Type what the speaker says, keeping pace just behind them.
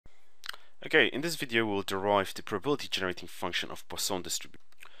Okay, in this video we'll derive the probability generating function of Poisson distribution.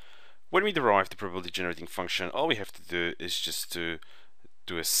 When we derive the probability generating function, all we have to do is just to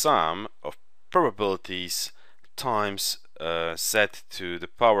do a sum of probabilities times z to the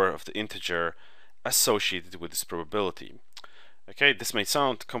power of the integer associated with this probability. Okay, this may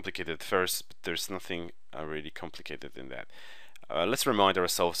sound complicated at first, but there's nothing really complicated in that. Let's remind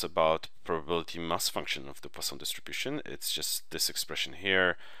ourselves about probability mass function of the Poisson distribution. It's just this expression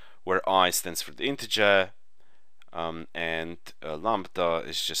here, where I stands for the integer, and lambda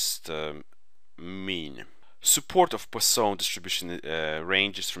is just mean. Support of Poisson distribution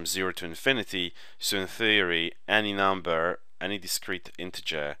ranges from 0 to infinity, so in theory any number, any discrete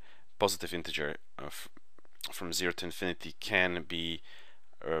integer, positive integer from 0 to infinity can be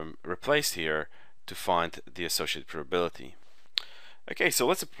replaced here to find the associated probability. Okay, so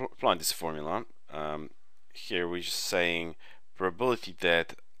let's apply this formula. Here we're just saying probability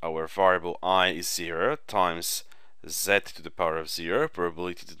that our variable I is 0 times z to the power of 0,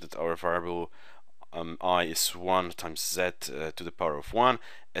 probability that our variable I is 1 times z to the power of 1,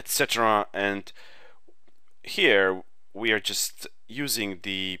 etc. And here we are just using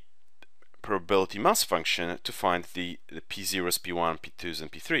the probability mass function to find the p0s, p1, p2s,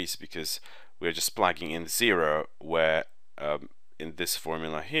 and p3s, because we're just plugging in 0, where in this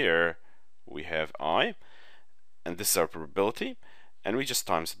formula here we have I, and this is our probability, and we just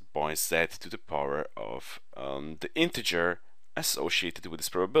times it by z to the power of the integer associated with this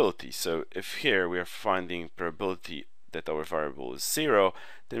probability. So if here we are finding probability that our variable is 0,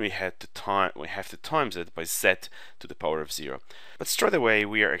 then we have to times it by z to the power of 0. But straight away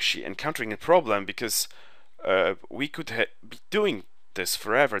we are actually encountering a problem, because we could be doing this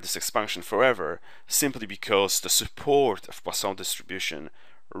forever, this expansion forever, simply because the support of Poisson distribution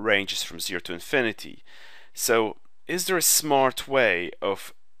ranges from 0 to infinity. So is there a smart way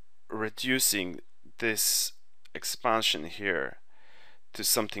of reducing this expansion here to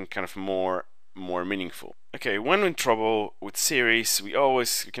something kind of more meaningful? Okay, when in trouble with series, we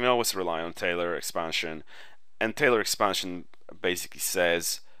can always rely on Taylor expansion, and Taylor expansion basically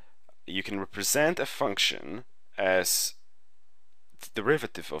says you can represent a function as the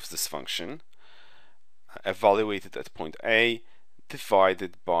derivative of this function evaluated at point A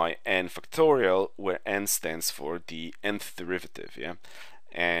divided by n factorial, where n stands for the nth derivative, yeah,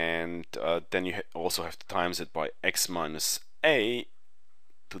 and then you also have to times it by x minus a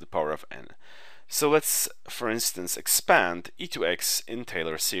to the power of n. So let's, for instance, expand e to x in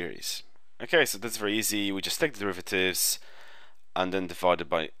Taylor series. Okay, so that's very easy. We just take the derivatives and then divide it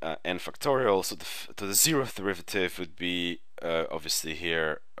by n factorial. So the zeroth derivative would be obviously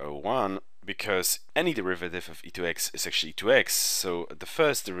here 1, because any derivative of e to x is actually e to x. So the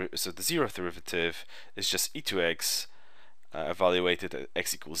zeroth derivative is just e to x evaluated at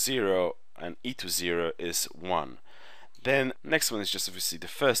x equals 0, and e to 0 is 1. Then next one is just obviously the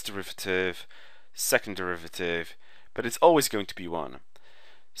first derivative, second derivative, but it's always going to be 1.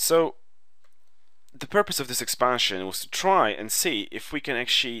 So the purpose of this expansion was to try and see if we can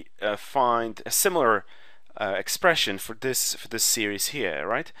actually find a similar expression for this series here,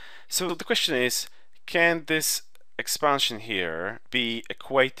 right? So the question is, can this expansion here be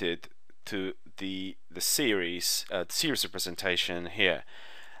equated to the series representation here?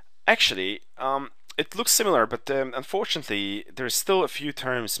 Actually, it looks similar, but unfortunately there's still a few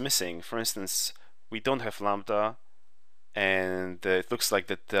terms missing. For instance, we don't have lambda, and it looks like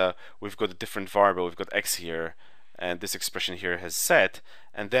that we've got a different variable. We've got x here, and this expression here has z,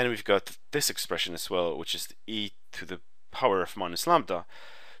 and then we've got this expression as well, which is e to the power of minus lambda.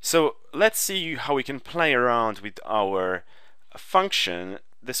 So let's see how we can play around with our function.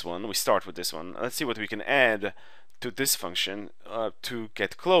 This one, we start with this one. Let's see what we can add to this function to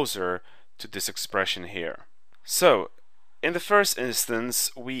get closer to this expression here. So in the first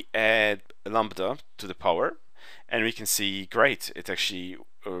instance, we add lambda to the power, and we can see, great, it actually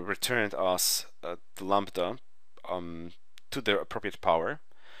returned us the lambda to the appropriate power.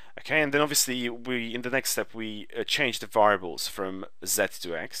 Okay, and then obviously in the next step we change the variables from z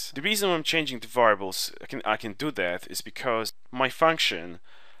to x. The reason I'm changing the variables, I can do that, is because my function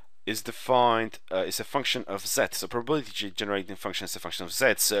is defined is a function of z. So probability generating function is a function of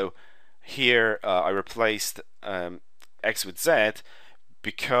z. So here I replaced x with z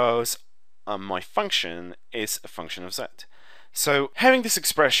because my function is a function of z. So having this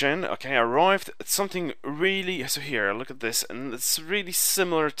expression, okay, I arrived at something really, so here, look at this, and it's really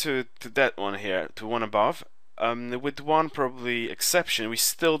similar to that one here, to one above, with one probably exception. We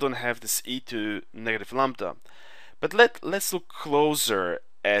still don't have this e to negative lambda. But let's look closer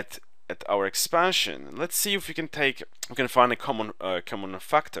at at our expansion. Let's see if we can find a common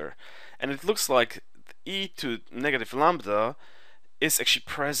factor, and it looks like e to negative lambda is actually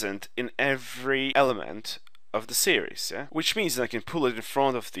present in every element of the series, yeah? Which means that I can pull it in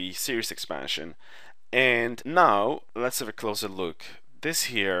front of the series expansion. And now let's have a closer look. This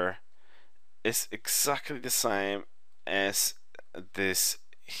here is exactly the same as this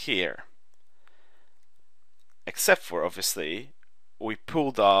here, except for, obviously, we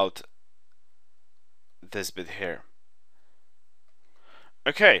pulled out this bit here.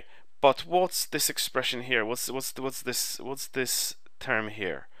 Okay, but what's this expression here? What's this term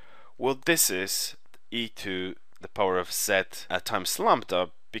here? Well, this is e to the power of z times lambda,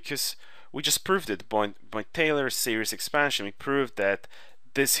 because we just proved it by Taylor's series expansion. We proved that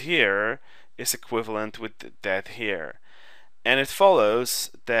this here is equivalent with that here, and it follows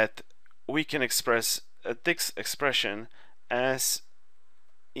that we can express this expression as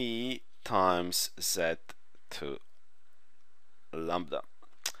e times z to lambda.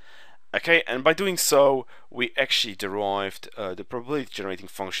 Okay, and by doing so, we actually derived the probability generating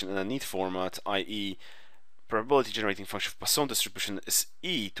function in a neat format, i.e., probability generating function of Poisson distribution is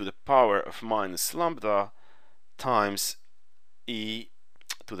e to the power of minus lambda times e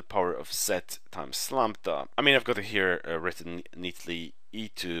to the power of z times lambda. I mean, I've got it here written neatly: e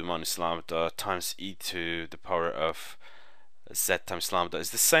to minus lambda times e to the power of z times lambda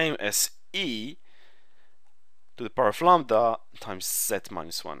is the same as e to the power of lambda times z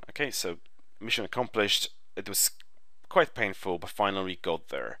minus 1. Okay, so mission accomplished. It was quite painful, but finally we got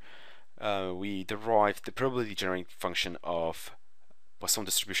there. We derived the probability generating function of Poisson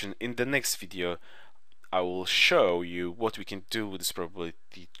distribution. In the next video, I will show you what we can do with this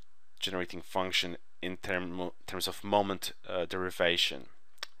probability generating function in terms of moment derivation.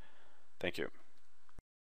 Thank you.